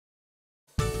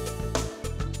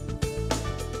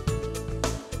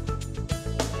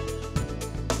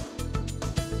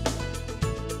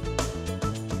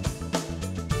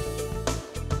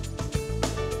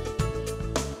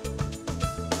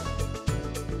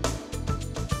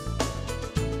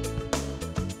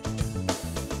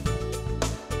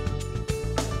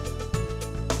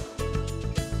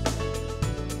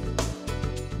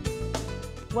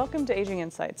Welcome to Aging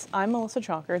Insights. I'm Melissa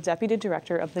Chalker, Deputy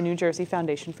Director of the New Jersey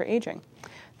Foundation for Aging.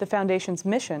 The Foundation's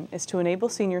mission is to enable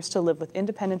seniors to live with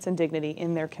independence and dignity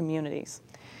in their communities.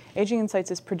 Aging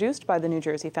Insights is produced by the New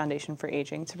Jersey Foundation for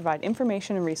Aging to provide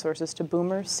information and resources to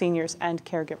boomers, seniors, and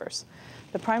caregivers.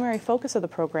 The primary focus of the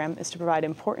program is to provide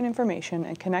important information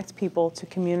and connect people to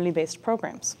community-based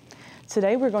programs.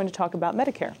 Today we're going to talk about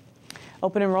Medicare.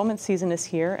 Open enrollment season is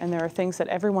here, and there are things that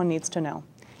everyone needs to know.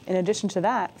 In addition to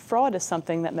that, fraud is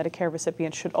something that Medicare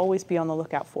recipients should always be on the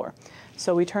lookout for.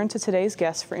 So we turn to today's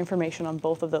guests for information on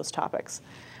both of those topics.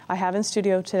 I have in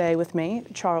studio today with me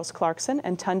Charles Clarkson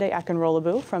and Tunde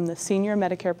Akinrolabu from the Senior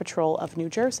Medicare Patrol of New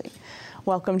Jersey.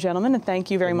 Welcome, gentlemen, and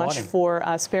thank you very much for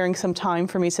sparing some time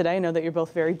for me today. I know that you're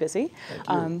both very busy.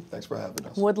 Thank you. Thanks for having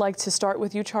us. Would like to start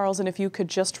with you, Charles, and if you could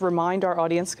just remind our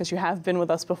audience, because you have been with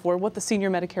us before, what the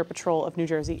Senior Medicare Patrol of New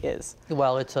Jersey is.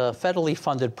 Well, it's a federally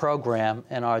funded program,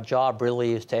 and our job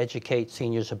really is to educate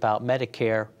seniors about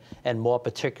Medicare, and more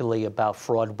particularly about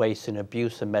fraud, waste, and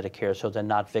abuse in Medicare so they're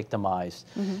not victimized.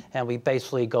 And we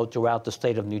basically go throughout the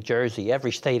state of New Jersey.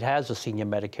 Every state has a Senior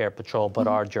Medicare Patrol, but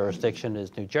our jurisdiction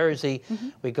is New Jersey.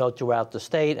 We go throughout the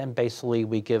state, and basically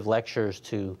we give lectures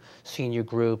to senior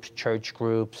groups, church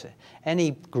groups,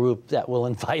 any group that will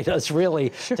invite us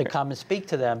really to come and speak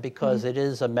to them, because it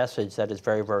is a message that is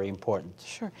very, very important.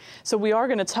 Sure. So we are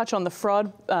going to touch on the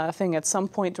fraud thing at some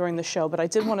point during the show, but I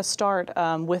did want to start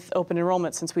with open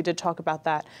enrollment, since we did talk about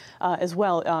that as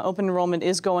well. Open enrollment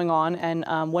is going on, and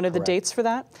what are the dates for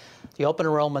that? The open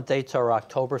enrollment dates are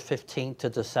October 15th to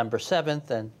December 7th,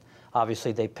 and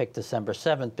obviously they picked December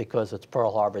 7th because it's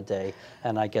Pearl Harbor Day,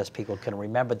 and I guess people can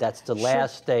remember that's the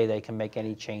last day they can make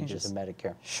any changes in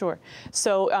Medicare. Sure.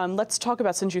 So let's talk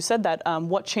about, since you said that,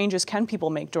 what changes can people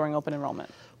make during open enrollment?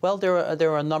 Well,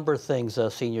 there are a number of things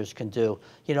seniors can do.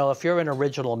 You know, if you're in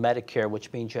original Medicare,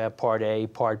 which means you have Part A,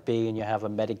 Part B, and you have a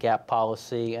Medigap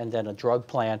policy and then a drug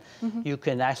plan, you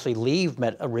can actually leave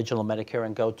original Medicare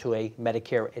and go to a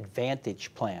Medicare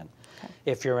Advantage plan.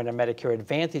 If you're in a Medicare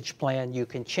Advantage plan, you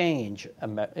can change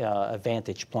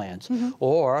Advantage plans.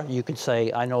 Or you can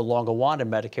say, I no longer want a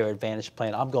Medicare Advantage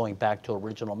plan. I'm going back to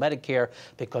original Medicare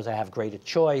because I have greater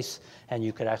choice, and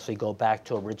you could actually go back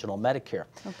to original Medicare.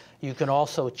 You can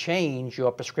also change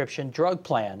your prescription drug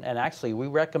plan, and actually we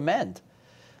recommend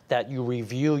that you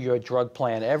review your drug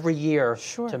plan every year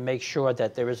to make sure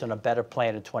that there isn't a better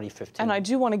plan in 2015. And I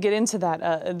do want to get into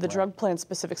that, the drug plan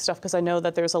specific stuff, because I know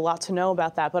that there's a lot to know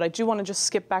about that, but I do want to just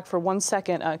skip back for 1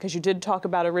 second, because you did talk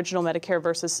about original Medicare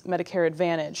versus Medicare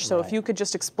Advantage. So if you could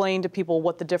just explain to people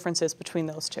what the difference is between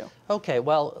those two. Okay,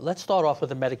 well, let's start off with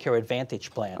the Medicare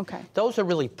Advantage plan. Those are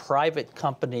really private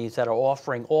companies that are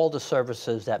offering all the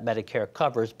services that Medicare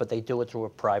covers, but they do it through a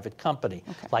private company,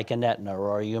 like an Aetna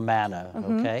or a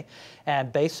Humana,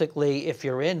 And basically, if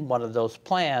you're in one of those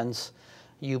plans,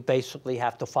 you basically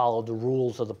have to follow the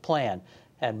rules of the plan.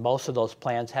 And most of those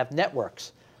plans have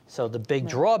networks. So the big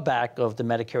drawback of the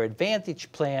Medicare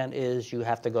Advantage plan is you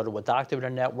have to go to a doctor in a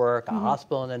network, a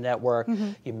hospital in a network.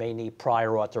 You may need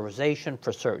prior authorization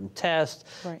for certain tests.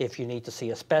 If you need to see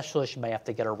a specialist, you may have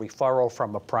to get a referral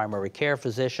from a primary care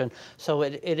physician. So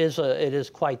it is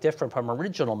quite different from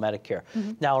original Medicare.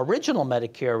 Now, original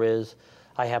Medicare is,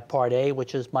 I have Part A,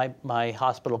 which is my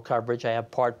hospital coverage. I have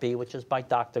Part B, which is my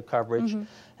doctor coverage.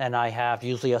 And I have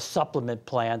usually a supplement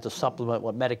plan to supplement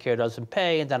what Medicare doesn't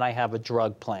pay. And then I have a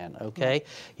drug plan,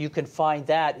 You can find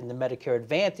that in the Medicare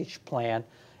Advantage plan,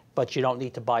 but you don't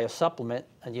need to buy a supplement,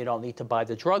 and you don't need to buy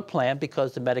the drug plan,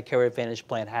 because the Medicare Advantage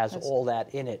plan has all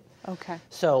that in it.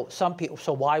 So some people,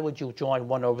 so why would you join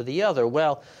one over the other?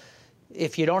 Well,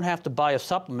 if you don't have to buy a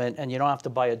supplement and you don't have to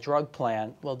buy a drug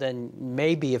plan, well, then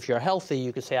maybe if you're healthy,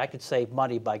 you could say, I could save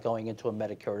money by going into a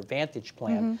Medicare Advantage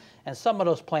plan. And some of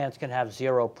those plans can have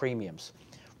 0 premiums.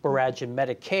 Whereas in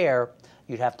Medicare,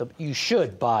 you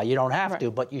should buy, you don't have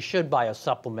to, but you should buy a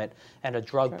supplement and a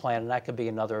drug plan, and that could be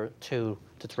another $200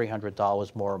 to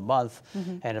 $300 more a month.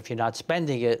 And if you're not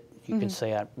spending it, you can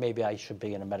say, maybe I should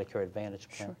be in a Medicare Advantage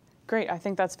plan. Great. I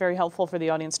think that's very helpful for the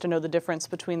audience to know the difference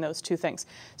between those two things.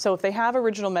 So if they have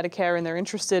original Medicare and they're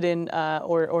interested in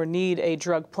or need a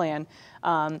drug plan,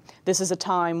 this is a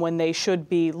time when they should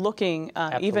be looking,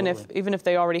 even if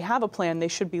they already have a plan, they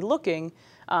should be looking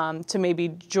to maybe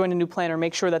join a new plan or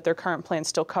make sure that their current plan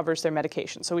still covers their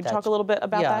medication. So we talk a little bit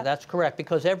about that? Yeah, that's correct,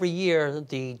 because every year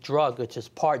the drug, which is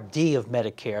Part D of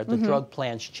Medicare, the drug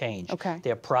plans change.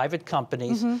 They're private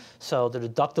companies, so the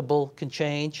deductible can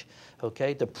change.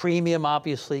 The premium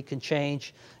obviously can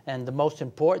change, and the most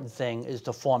important thing is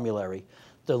the formulary.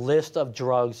 The list of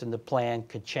drugs in the plan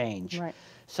could change.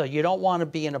 So you don't want to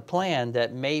be in a plan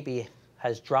that maybe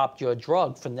has dropped your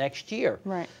drug for next year.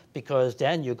 Right. Because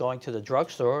then you're going to the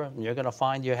drugstore and you're going to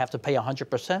find you have to pay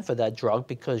 100% for that drug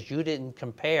because you didn't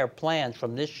compare plans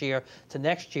from this year to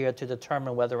next year to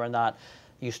determine whether or not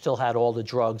you still had all the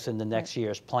drugs in the next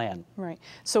year's plan. Right.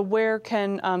 So where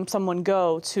can someone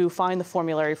go to find the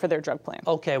formulary for their drug plan?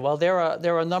 Okay, well, there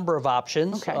are a number of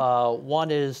options. Okay.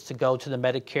 One is to go to the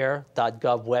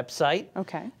Medicare.gov website.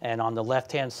 Okay. And on the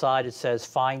left-hand side, it says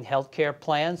Find Healthcare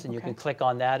Plans, and you can click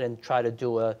on that and try to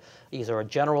do either a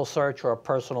general search or a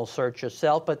personal search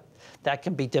yourself, but that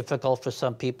can be difficult for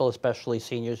some people, especially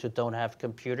seniors who don't have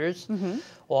computers.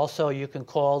 Also, you can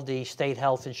call the State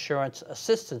Health Insurance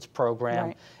Assistance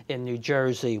Program in New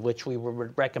Jersey, which we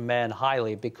would recommend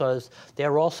highly because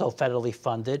they're also federally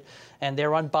funded and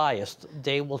they're unbiased.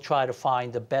 They will try to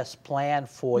find the best plan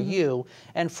for you.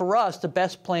 And for us, the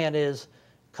best plan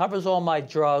covers all my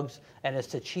drugs and it's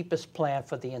the cheapest plan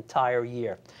for the entire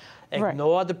year.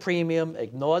 Ignore the premium,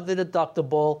 ignore the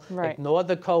deductible, ignore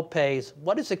the co-pays.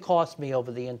 What does it cost me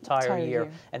over the entire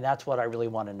year? And that's what I really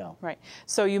want to know. Right.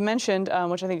 So you mentioned,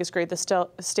 which I think is great, the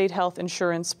State Health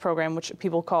Insurance Program, which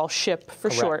people call SHIP for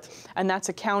short. And that's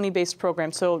a county-based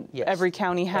program. So every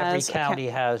county has... Every county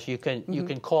has. You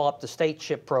can call up the state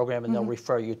SHIP program and they'll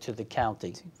refer you to the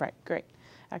county. Right. Great.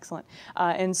 Excellent.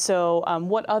 And so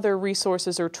what other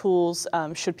resources or tools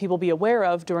should people be aware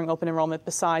of during open enrollment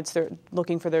besides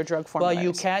looking for their drug formularies? Well,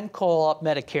 you can call up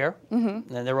Medicare, and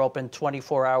they're open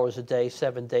 24 hours a day,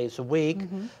 7 days a week,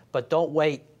 but don't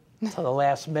wait till the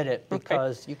last minute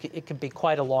because it can be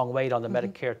quite a long wait on the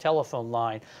Medicare telephone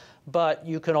line. But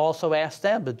you can also ask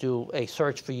them to do a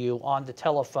search for you on the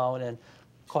telephone and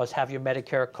have your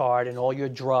Medicare card and all your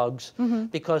drugs,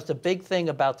 because the big thing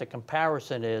about the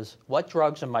comparison is what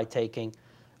drugs am I taking,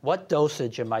 what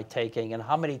dosage am I taking, and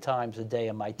how many times a day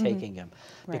am I taking them?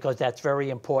 Because that's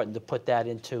very important to put that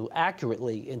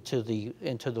accurately into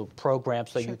the program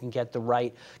so you can get the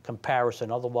right comparison.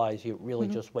 Otherwise, you're really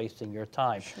just wasting your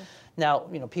time. Now,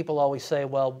 people always say,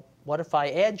 well, what if I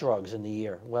add drugs in the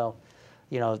year? Well,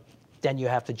 then you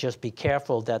have to just be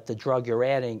careful that the drug you're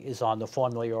adding is on the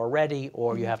formulary already,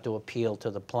 or you have to appeal to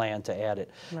the plan to add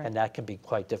it, and that can be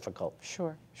quite difficult.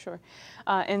 Sure.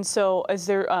 And so is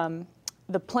there,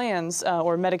 the plans,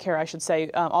 or Medicare, I should say,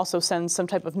 also sends some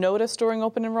type of notice during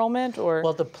open enrollment? Or?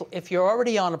 Well, if you're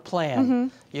already on a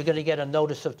plan, you're going to get a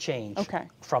notice of change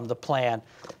from the plan.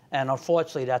 And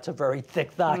unfortunately, that's a very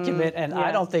thick document, and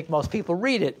I don't think most people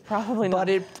read it. Probably not. But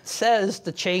it says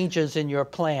the changes in your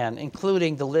plan,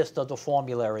 including the list of the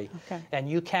formulary. And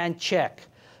you can check,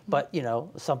 but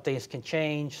some things can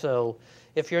change. So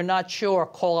if you're not sure,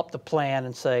 call up the plan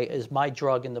and say, is my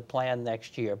drug in the plan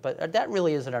next year? But that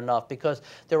really isn't enough because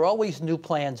there are always new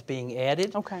plans being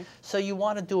added. So you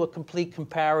want to do a complete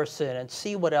comparison and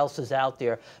see what else is out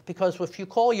there. Because if you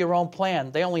call your own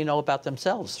plan, they only know about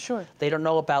themselves. They don't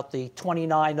know about the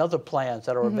 29 other plans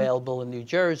that are available in New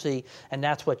Jersey, and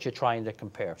that's what you're trying to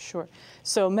compare.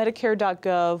 So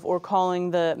Medicare.gov or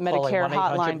calling the Medicare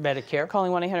hotline, Medicare.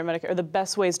 Calling 1-800-Medicare are the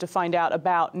best ways to find out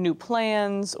about new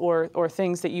plans or things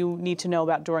that you need to know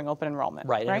about during open enrollment.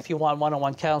 And if you want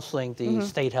one-on-one counseling, the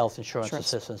State Health Insurance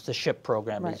Assistance, the SHIP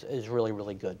program is really,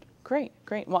 really good. Great.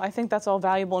 Well, I think that's all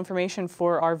valuable information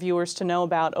for our viewers to know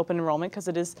about open enrollment because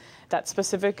it is that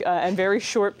specific and very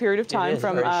short period of time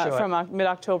from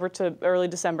mid-October to early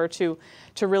December to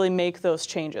really make those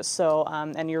changes. So,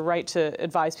 and you're right to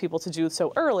advise people to do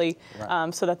so early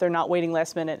so that they're not waiting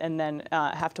last minute and then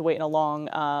have to wait in a long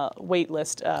wait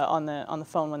list on the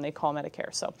phone when they call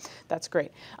Medicare. So that's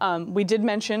great. We did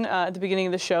mention at the beginning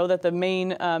of the show that the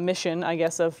main mission, I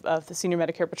guess, of the Senior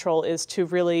Medicare Patrol is to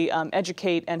really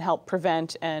educate and help prevent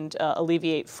and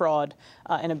alleviate fraud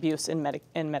and abuse in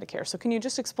Medicare. So can you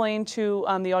just explain to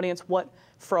the audience what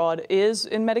fraud is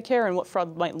in Medicare and what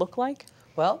fraud might look like?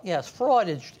 Well, yes, fraud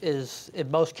is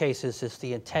in most cases, is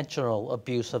the intentional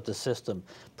abuse of the system.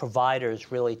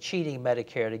 Providers really cheating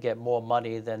Medicare to get more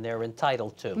money than they're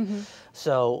entitled to.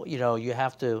 So, you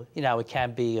have to, it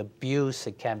can be abuse,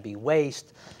 it can be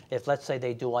waste. If, let's say,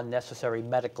 they do unnecessary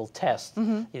medical tests,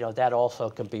 that also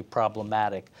can be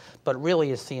problematic. But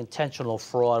really, it's the intentional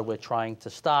fraud we're trying to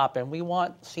stop. And we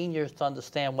want seniors to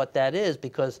understand what that is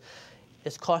because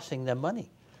it's costing them money.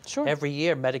 Every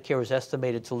year, Medicare is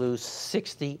estimated to lose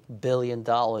 $60 billion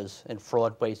in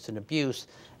fraud, waste, and abuse,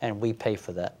 and we pay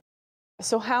for that.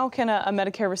 So how can a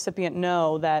Medicare recipient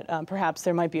know that perhaps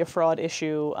there might be a fraud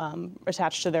issue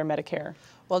attached to their Medicare?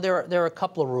 Well, there are a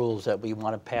couple of rules that we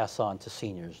want to pass on to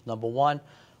seniors. Number one,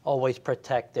 always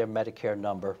protect their Medicare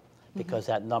number because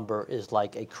that number is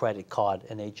like a credit card,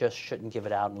 and they just shouldn't give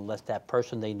it out unless that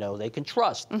person they know they can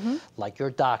trust, like your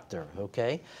doctor,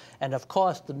 okay? And of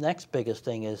course, the next biggest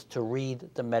thing is to read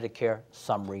the Medicare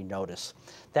summary notice.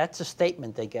 That's a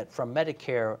statement they get from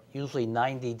Medicare usually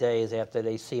 90 days after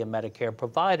they see a Medicare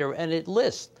provider, and it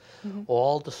lists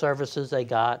all the services they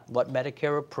got, what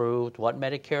Medicare approved, what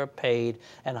Medicare paid,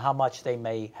 and how much they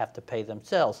may have to pay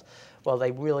themselves. Well,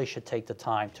 they really should take the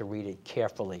time to read it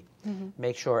carefully.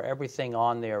 Make sure everything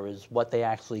on there is what they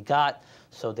actually got,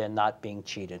 so they're not being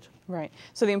cheated. Right.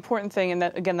 So the important thing, and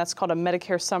that again, that's called a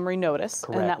Medicare summary notice,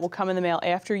 Correct. and that will come in the mail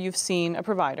after you've seen a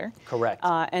provider. Correct.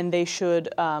 And they should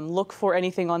look for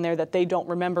anything on there that they don't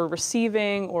remember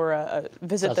receiving, or a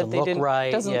visit Doesn't that they look didn't.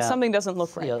 right, Something doesn't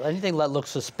look right. Yeah, anything that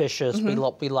looks suspicious,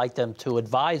 we like them to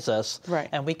advise us,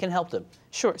 and we can help them.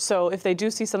 Sure. So if they do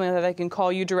see something, that they can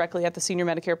call you directly at the Senior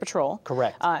Medicare Patrol.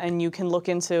 Correct. And you can look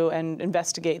into and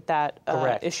investigate that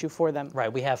issue for them.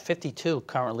 Right. We have 52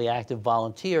 currently active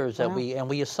volunteers that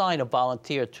we assign a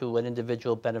volunteer to an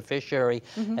individual beneficiary,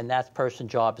 and that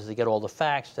person's job is to get all the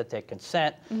facts, that they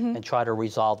consent, and try to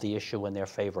resolve the issue in their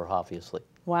favor, obviously.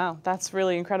 Wow, that's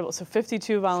really incredible. So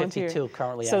 52 volunteers. 52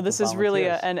 currently active So this is really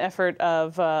volunteers. an effort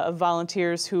of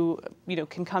volunteers who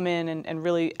can come in and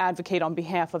really advocate on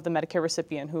behalf of the Medicare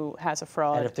recipient who has a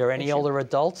fraud. And if there are any older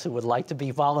adults who would like to be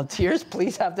volunteers,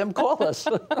 please have them call us.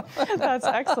 That's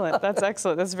excellent. That's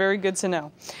excellent. That's very good to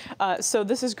know. So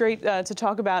this is great to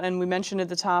talk about, and we mentioned at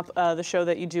the top the show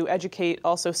that you do educate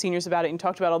also seniors about it, and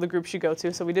talked about all the groups you go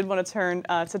to. So we did want to turn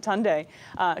to Tunde,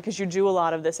 because you do a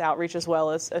lot of this outreach as well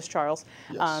as Charles.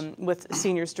 Yes. With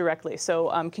seniors directly.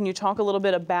 So can you talk a little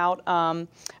bit about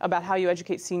how you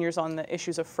educate seniors on the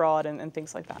issues of fraud and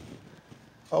things like that?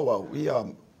 Oh,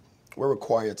 well, we're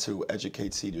required to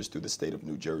educate seniors through the state of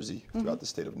New Jersey, throughout the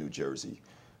state of New Jersey.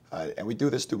 And we do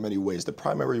this through many ways. The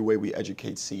primary way we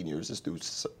educate seniors is through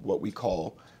what we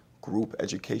call group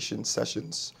education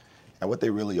sessions. And what they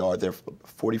really are, they're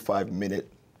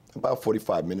about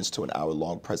 45 minutes to an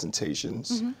hour-long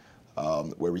presentations.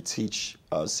 Where we teach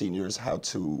seniors how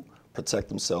to protect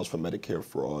themselves from Medicare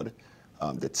fraud,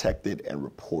 detect it, and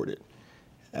report it.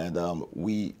 And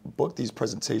we book these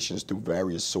presentations through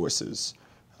various sources.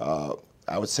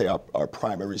 I would say our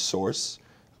primary source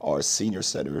are senior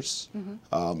centers,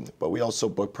 but we also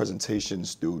book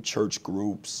presentations through church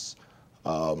groups.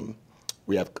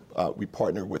 We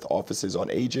partner with offices on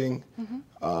aging.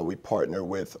 We partner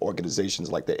with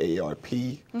organizations like the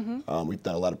AARP. We've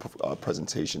done a lot of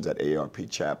presentations at AARP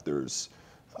chapters,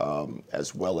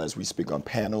 as well as we speak on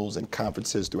panels and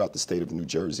conferences throughout the state of New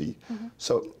Jersey.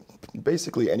 So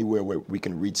basically anywhere where we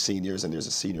can reach seniors and there's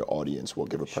a senior audience, we'll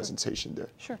give a presentation there.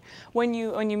 Sure. When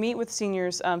you meet with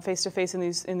seniors face to face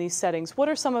in these settings, what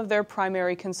are some of their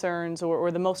primary concerns or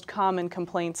the most common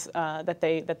complaints that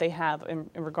they have in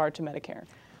regard to Medicare?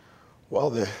 Well,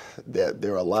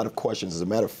 there are a lot of questions. As a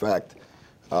matter of fact,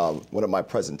 one of my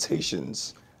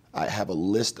presentations, I have a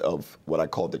list of what I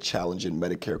call the challenging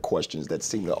Medicare questions that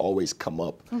seem to always come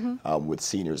up with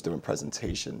seniors during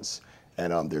presentations.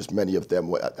 And there's many of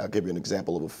them. I'll give you an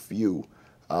example of a few.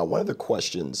 One of the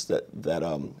questions that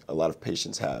a lot of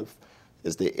patients have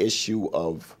is the issue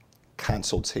of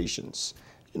consultations.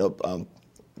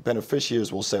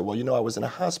 Beneficiaries will say, well, I was in a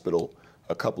hospital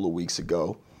a couple of weeks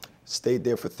ago, stayed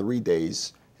there for 3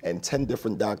 days, and 10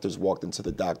 different doctors walked into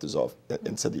the doctor's office,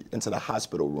 into the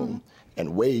hospital room, and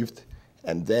waived,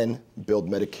 and then billed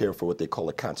Medicare for what they call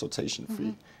a consultation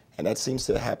fee. And that seems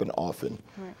to happen often.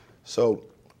 Right. So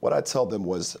what I tell them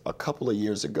was, a couple of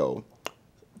years ago,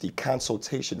 the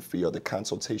consultation fee or the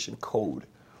consultation code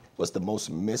was the most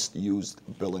misused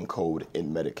billing code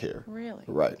in Medicare. Really?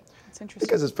 Right. That's interesting.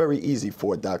 Because it's very easy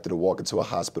for a doctor to walk into a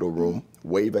hospital room,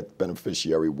 wave at the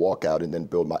beneficiary, walk out, and then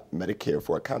bill Medicare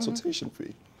for a consultation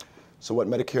fee. So what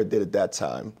Medicare did at that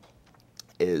time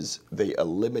is they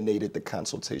eliminated the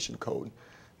consultation code.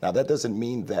 Now, that doesn't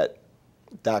mean that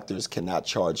doctors cannot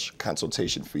charge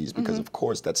consultation fees, because of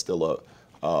course that's still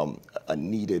a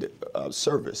needed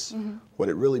service. What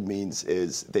it really means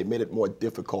is they made it more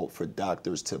difficult for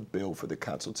doctors to bill for the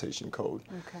consultation code.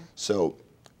 Okay. So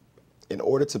in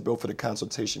order to bill for the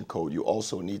consultation code, you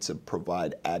also need to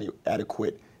provide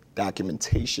adequate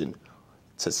documentation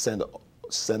to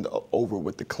send over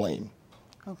with the claim.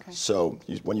 Okay. So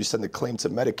when you send the claim to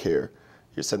Medicare,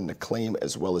 you're sending the claim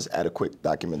as well as adequate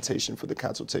documentation for the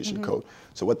consultation code.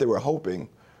 So what they were hoping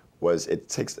was it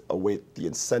takes away the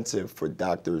incentive for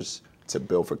doctors to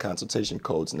bill for consultation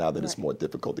codes now that it's more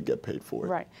difficult to get paid for it.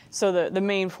 Right. So the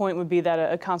main point would be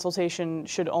that a consultation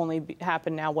should only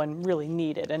happen now when really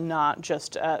needed, and not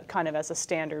just kind of as a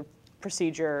standard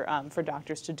procedure for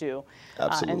doctors to do.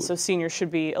 Absolutely. And so seniors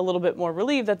should be a little bit more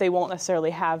relieved that they won't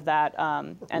necessarily have that,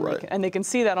 and they can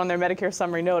see that on their Medicare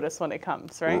summary notice when it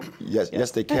comes, right? Well,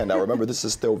 yes, they can. Now, remember, this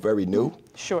is still very new.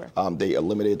 Sure. They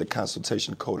eliminated the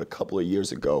consultation code a couple of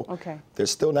years ago. Okay.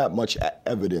 There's still not much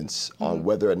evidence on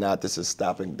whether or not this is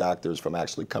stopping doctors from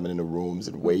actually coming into rooms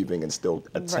and waiving and still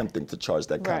attempting to charge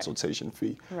that consultation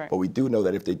fee. Right. But we do know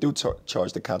that if they do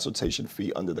charge the consultation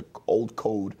fee under the old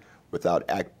code without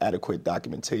adequate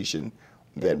documentation,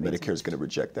 then Medicare is going to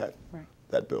reject that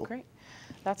bill. Great.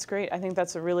 That's great. I think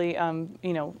that's a really,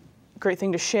 great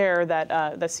thing to share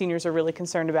that seniors are really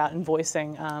concerned about and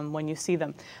voicing when you see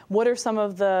them. What are some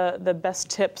of the best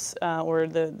tips or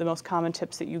the most common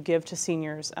tips that you give to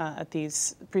seniors at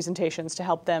these presentations to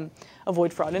help them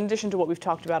avoid fraud? In addition to what we've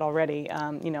talked about already,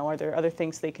 are there other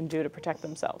things they can do to protect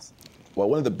themselves? Well,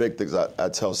 one of the big things I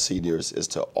tell seniors is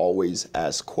to always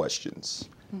ask questions.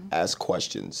 Ask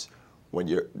questions.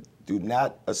 Do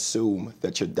not assume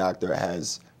that your doctor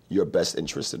has your best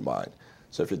interest in mind.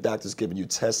 So if your doctor's giving you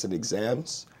tests and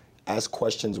exams, ask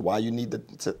questions why you need the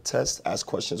test, ask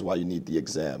questions why you need the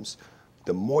exams.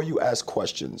 The more you ask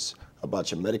questions about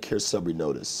your Medicare summary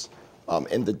notice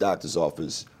in the doctor's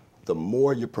office, the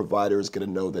more your provider is going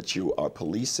to know that you are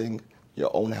policing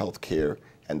your own health care,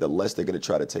 and the less they're going to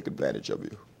try to take advantage of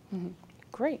you.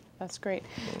 Great, that's great.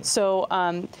 So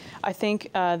I think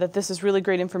that this is really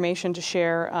great information to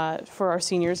share for our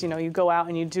seniors. You go out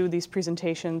and you do these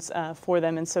presentations for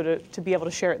them, and so to be able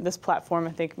to share it in this platform,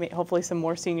 I think hopefully some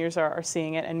more seniors are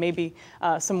seeing it, and maybe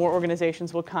some more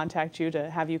organizations will contact you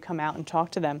to have you come out and talk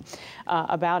to them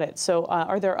about it. So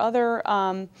are there other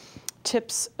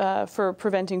tips for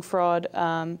preventing fraud?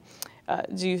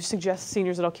 Do you suggest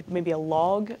seniors that I'll keep maybe a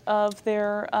log of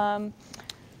their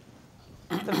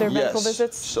medical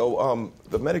visits? So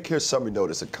the Medicare summary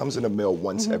notice, it comes in the mail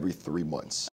once every 3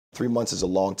 months. 3 months is a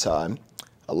long time.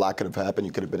 A lot could have happened.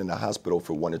 You could have been in the hospital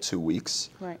for 1 or 2 weeks.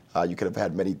 Right. You could have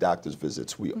had many doctor's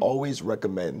visits. We always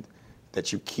recommend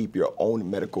that you keep your own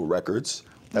medical records.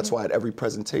 That's why at every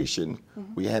presentation,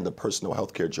 we hand a personal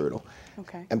healthcare journal.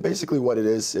 Okay. And basically what it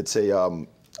is, it's a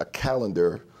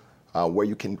calendar where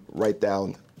you can write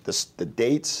down the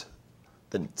dates,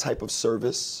 the type of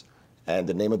service, and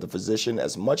the name of the physician,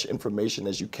 as much information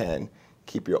as you can.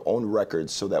 Keep your own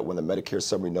records so that when the Medicare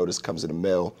summary notice comes in the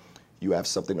mail, you have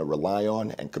something to rely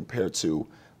on and compare to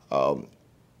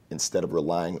instead of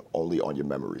relying only on your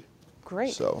memory.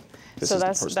 Great. So that's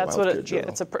what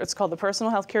it's called, the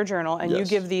Personal Healthcare Journal, and you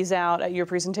give these out at your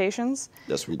presentations?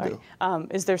 Yes, we do.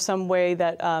 Is there some way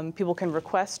that people can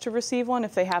request to receive one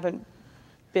if they haven't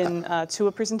been to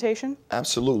a presentation?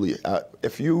 Absolutely.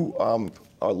 If you are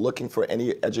looking for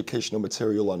any educational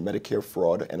material on Medicare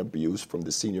fraud and abuse from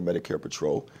the Senior Medicare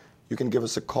Patrol, you can give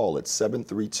us a call at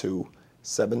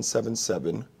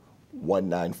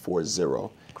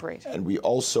 732-777-1940. Great. And we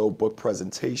also book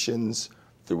presentations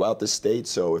throughout the state.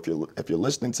 So if you're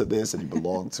listening to this and you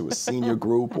belong to a senior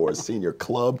group or a senior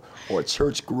club or a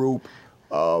church group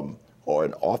or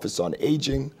an office on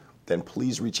aging, then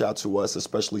please reach out to us,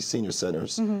 especially senior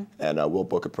centers, and we'll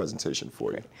book a presentation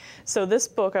for you. So this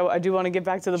book, I do want to get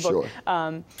back to the book.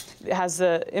 Sure. It has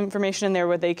the information in there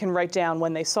where they can write down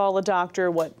when they saw a doctor,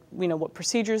 what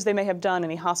procedures they may have done,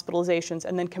 any hospitalizations,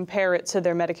 and then compare it to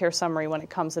their Medicare summary when it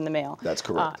comes in the mail. That's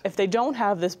correct. If they don't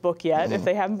have this book yet, if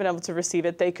they haven't been able to receive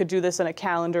it, they could do this in a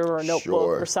calendar or a notebook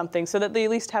or something, so that they at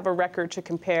least have a record to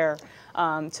compare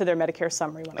to their Medicare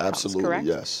summary when it comes, correct?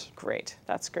 Yes. Great,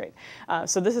 that's great.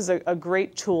 So this is a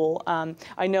great tool.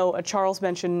 I know Charles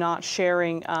mentioned not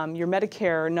sharing your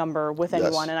Medicare number with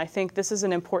anyone, and I think this is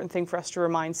an important thing for us to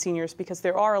remind seniors, because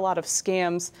there are a lot of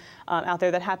scams out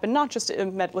there that happen, not just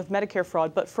with Medicare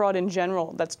fraud, but fraud in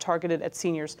general that's targeted at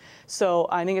seniors. So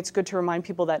I think it's good to remind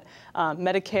people that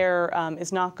Medicare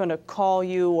is not going to call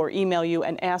you or email you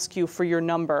and ask you for your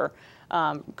number.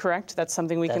 Correct? That's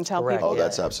something we can tell people. Oh,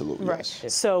 that's absolutely right.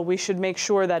 Yes. So we should make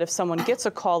sure that if someone gets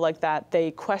a call like that,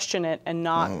 they question it and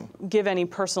not give any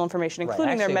personal information,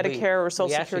 including their Medicare or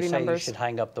Social Security numbers. You should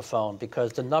hang up the phone,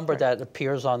 because the number that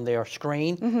appears on their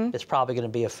screen is probably going to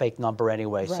be a fake number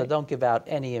anyway. So don't give out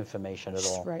any information at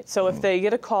all. Right. So if they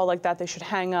get a call like that, they should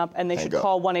hang up, and they should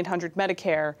call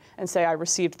 1-800-MEDICARE and say, I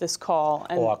received this call.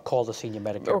 Or call the Senior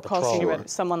Medicare Patrol. Or call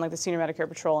someone like the Senior Medicare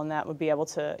Patrol, and that would be able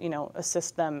to,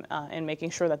 assist them in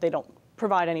making sure that they don't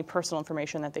provide any personal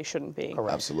information that they shouldn't be.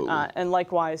 Correct. Absolutely. And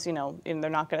likewise, they're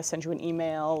not going to send you an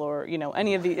email or,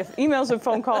 any of the emails or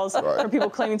phone calls from people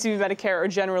claiming to be Medicare are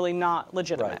generally not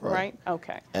legitimate, right?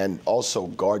 Okay. And also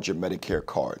guard your Medicare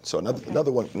card. So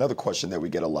another question that we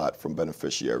get a lot from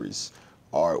beneficiaries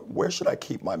are, where should I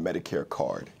keep my Medicare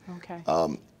card? Okay.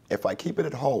 If I keep it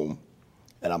at home,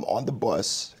 and I'm on the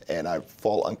bus and I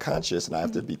fall unconscious and I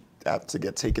have to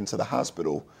get taken to the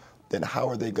hospital, then how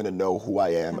are they going to know who I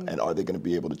am and are they going to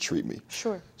be able to treat me?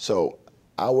 Sure. So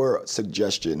our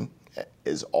suggestion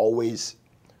is always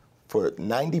for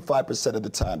 95% of the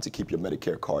time to keep your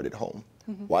Medicare card at home.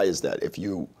 Why is that?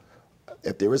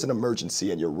 If there is an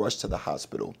emergency and you're rushed to the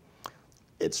hospital,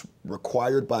 it's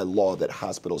required by law that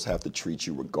hospitals have to treat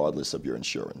you regardless of your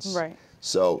insurance. Right.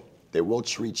 So they will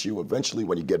treat you eventually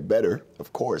when you get better.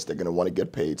 Of course, they're going to want to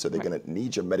get paid, so they're going to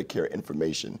need your Medicare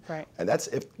information. Right. And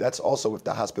that's also if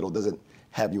the hospital doesn't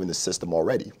have you in the system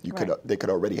already. They could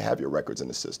already have your records in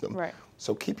the system. Right.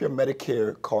 So keep your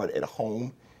Medicare card at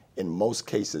home. In most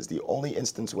cases, the only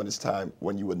instance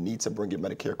when you would need to bring your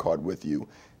Medicare card with you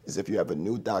is if you have a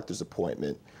new doctor's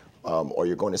appointment, or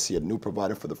you're going to see a new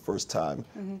provider for the first time.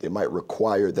 They might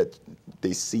require that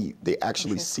they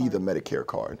actually see the Medicare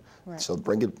card. Right. So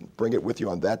bring it with you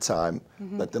on that time.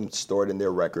 Let them store it in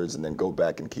their records, and then go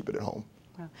back and keep it at home.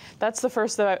 Wow. That's the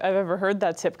first that I've ever heard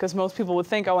that tip, because most people would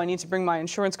think, oh, I need to bring my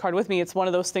insurance card with me. It's one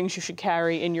of those things you should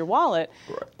carry in your wallet.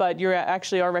 Right. But you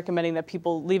actually are recommending that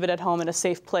people leave it at home in a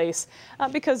safe place,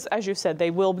 because, as you said,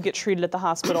 they will get treated at the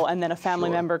hospital, and then a family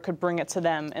member could bring it to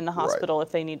them in the hospital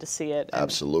if they need to see it and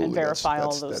verify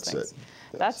all those things.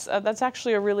 Yes. That's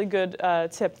actually a really good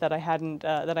tip that I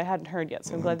hadn't heard yet.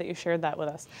 So I'm glad that you shared that with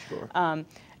us. Sure.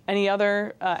 Any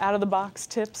other out-of-the-box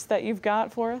tips that you've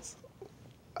got for us?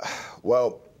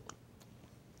 Well,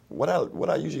 what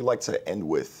I usually like to end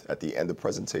with at the end of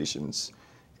presentations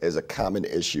is a common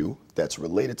issue that's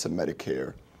related to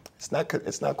Medicare. It's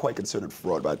not quite considered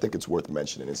fraud, but I think it's worth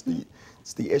mentioning. It's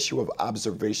the issue of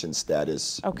observation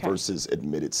status versus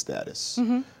admitted status.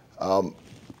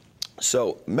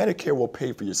 So Medicare will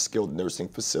pay for your skilled nursing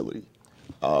facility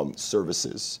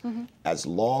services as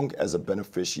long as a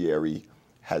beneficiary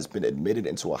has been admitted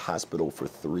into a hospital for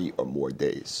 3 or more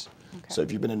days. So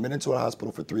if you've been admitted to a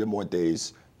hospital for 3 or more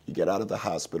days, you get out of the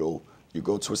hospital, you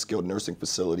go to a skilled nursing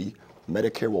facility,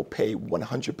 Medicare will pay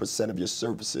 100% of your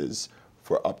services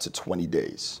for up to 20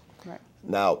 days. Right.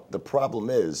 Now, the problem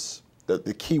is,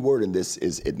 the key word in this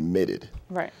is admitted.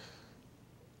 Right.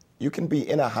 You can be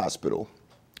in a hospital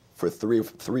for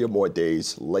three or more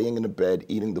days, laying in the bed,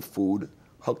 eating the food,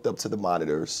 hooked up to the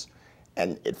monitors,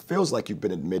 and it feels like you've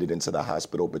been admitted into the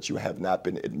hospital, but you have not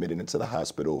been admitted into the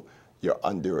hospital. You're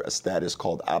under a status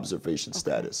called observation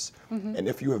status. And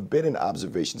if you have been in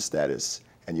observation status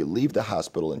and you leave the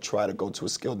hospital and try to go to a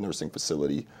skilled nursing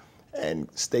facility and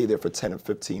stay there for 10 or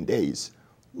 15 days,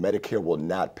 Medicare will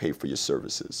not pay for your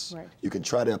services. Right. You can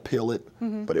try to appeal it,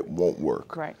 but it won't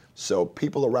work. Right. So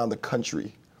people around the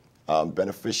country,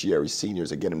 beneficiaries,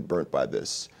 seniors, are getting burnt by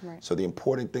this. Right. So the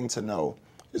important thing to know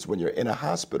is when you're in a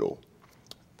hospital,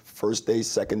 first day,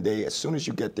 second day, as soon as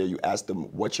you get there, you ask them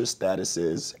what your status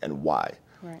is and why.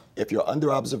 Right. If you're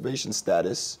under observation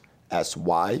status, ask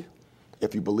why.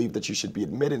 If you believe that you should be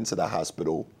admitted into the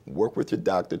hospital, work with your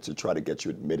doctor to try to get you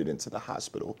admitted into the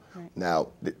hospital. Right. Now,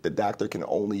 the doctor can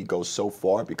only go so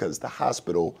far because the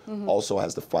hospital also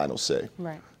has the final say.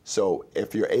 Right. So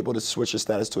if you're able to switch your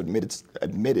status to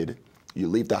admitted, you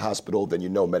leave the hospital, then you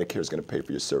know Medicare is going to pay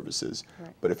for your services.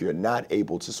 Right. But if you're not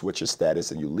able to switch your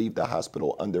status and you leave the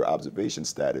hospital under observation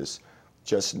status,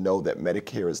 just know that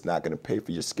Medicare is not going to pay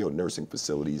for your skilled nursing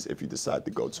facilities if you decide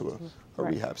to go to a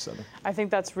rehab center. I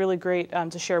think that's really great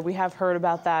to share. We have heard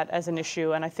about that as an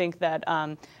issue, and I think that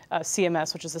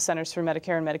CMS, which is the Centers for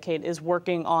Medicare and Medicaid, is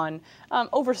working on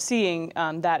overseeing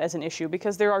that as an issue,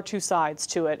 because there are two sides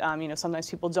to it. You know, sometimes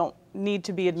people don't need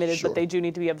to be admitted, but they do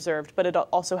need to be observed. But it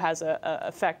also has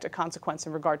a consequence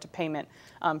in regard to payment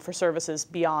for services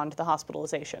beyond the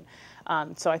hospitalization.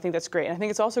 So I think that's great. And I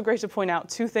think it's also great to point out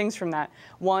two things from that.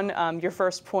 One, your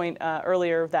first point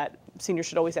earlier, that seniors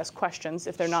should always ask questions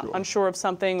if they're not unsure of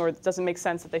something or it doesn't make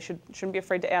sense, that they shouldn't be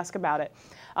afraid to ask about it.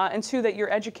 And two, that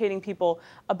you're educating people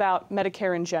about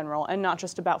Medicare in general, and not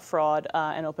just about fraud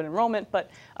and open enrollment, but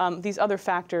these other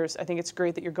factors. I think it's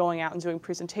great that you're going out and doing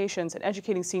presentations and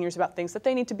educating seniors about things that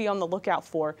they need to be on the lookout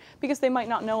for, because they might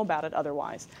not know about it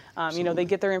otherwise. You know, they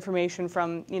get their information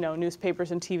from, you know,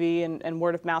 newspapers and TV and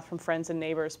word of mouth from friends and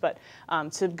neighbors, but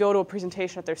to go to a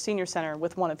presentation at their senior center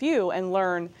with one of you and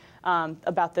learn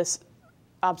about this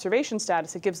observation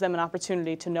status, it gives them an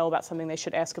opportunity to know about something they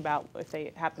should ask about if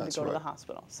they happen to go to the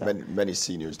hospital. So many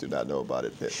seniors do not know about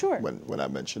it when I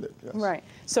mention it. Yes. Right.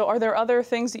 So are there other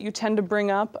things that you tend to bring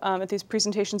up at these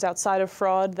presentations outside of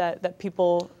fraud that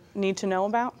people need to know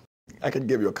about? I can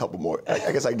give you a couple more.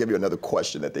 I guess I can give you another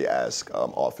question that they ask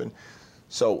often.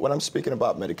 So when I'm speaking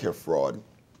about Medicare fraud,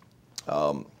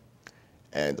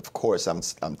 and of course I'm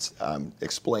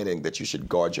explaining that you should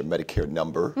guard your Medicare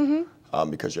number.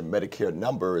 because your Medicare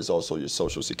number is also your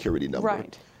Social Security number.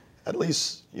 Right. At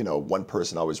least, one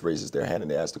person always raises their hand and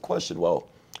they ask the question, well,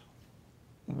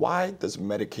 why does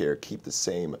Medicare keep the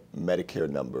same Medicare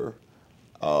number?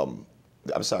 I'm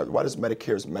sorry, why does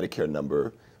Medicare's Medicare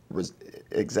number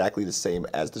exactly the same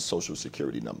as the Social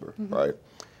Security number, right?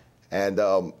 And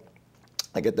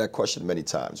I get that question many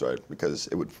times, right? Because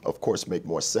it would, of course, make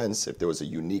more sense if there was a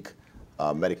unique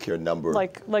Medicare number.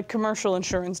 Like commercial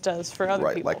insurance does for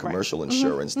other people. Like commercial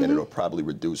insurance, then it'll probably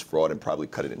reduce fraud and probably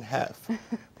cut it in half.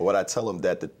 But what I tell them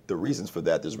that the reasons for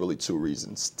that, there's really two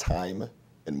reasons: time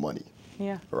and money.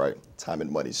 Yeah. Right, time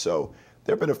and money. So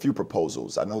there have been a few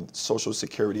proposals. I know the Social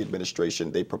Security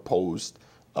Administration, they proposed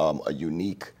a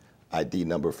unique ID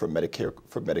number for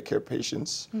Medicare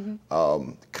patients.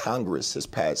 Congress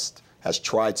has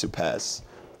tried to pass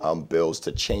bills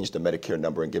to change the Medicare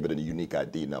number and give it a unique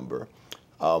ID number.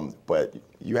 But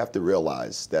you have to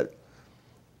realize that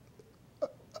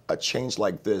a change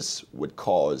like this would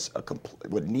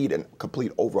need a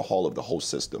complete overhaul of the whole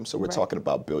system. So we're talking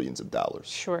about billions of dollars.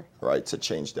 Sure. Right, to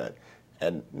change that.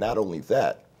 And not only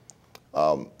that,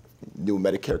 new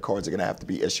Medicare cards are going to have to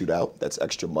be issued out. That's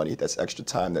extra money, that's extra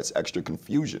time, that's extra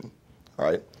confusion. All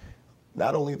right.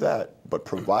 Not only that, but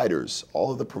providers,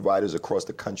 all of the providers across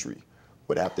the country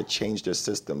would have to change their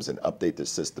systems and update their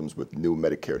systems with new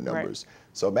Medicare numbers. Right.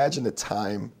 So imagine the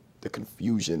time, the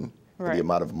confusion, and the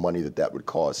amount of money that would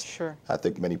cost. Sure. I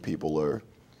think many people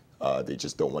they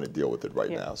just don't want to deal with it right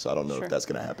now. So I don't know if that's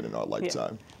going to happen in our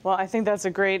lifetime. Yeah. Well, I think that's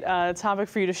a great topic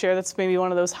for you to share. That's maybe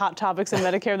one of those hot topics in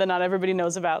Medicare that not everybody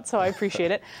knows about. So I appreciate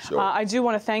it. Sure. I do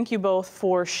want to thank you both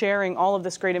for sharing all of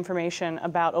this great information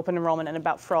about open enrollment and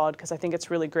about fraud, because I think it's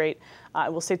really great. I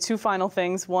will say two final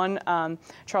things. One,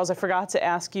 Charles, I forgot to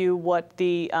ask you what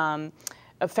the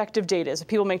effective date is. If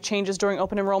people make changes during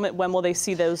open enrollment, when will they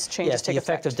see those changes take effect? Yes,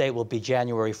 the effective date will be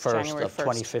January 1st of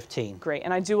 2015. Great.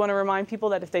 And I do want to remind people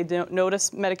that if they don't notice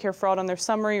Medicare fraud on their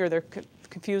summary, or they're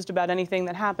confused about anything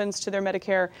that happens to their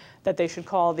Medicare, that they should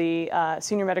call the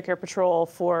Senior Medicare Patrol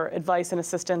for advice and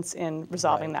assistance in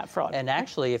resolving that fraud. And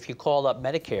actually, if you call up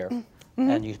Medicare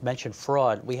and you mentioned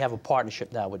fraud, we have a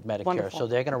partnership now with Medicare. Wonderful. So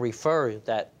they're going to refer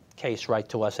that case right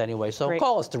to us anyway, so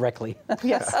call us directly.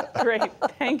 Yes, great.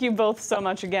 Thank you both so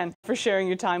much again for sharing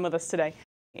your time with us today.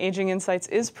 Aging Insights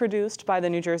is produced by the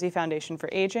New Jersey Foundation for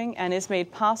Aging and is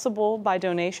made possible by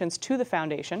donations to the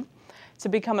foundation. To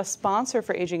become a sponsor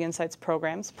for Aging Insights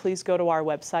programs, please go to our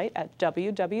website at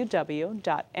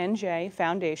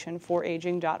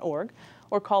www.njfoundationforaging.org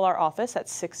or call our office at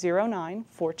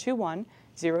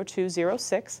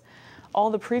 609-421-0206. All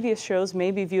the previous shows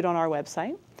may be viewed on our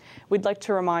website. We'd like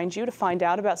to remind you to find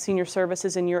out about senior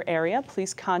services in your area.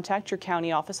 Please contact your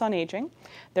county office on aging.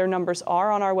 Their numbers are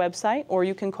on our website, or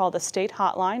you can call the state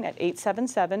hotline at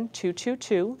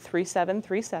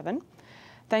 877-222-3737.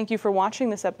 Thank you for watching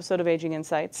this episode of Aging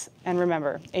Insights, and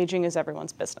remember, aging is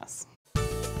everyone's business.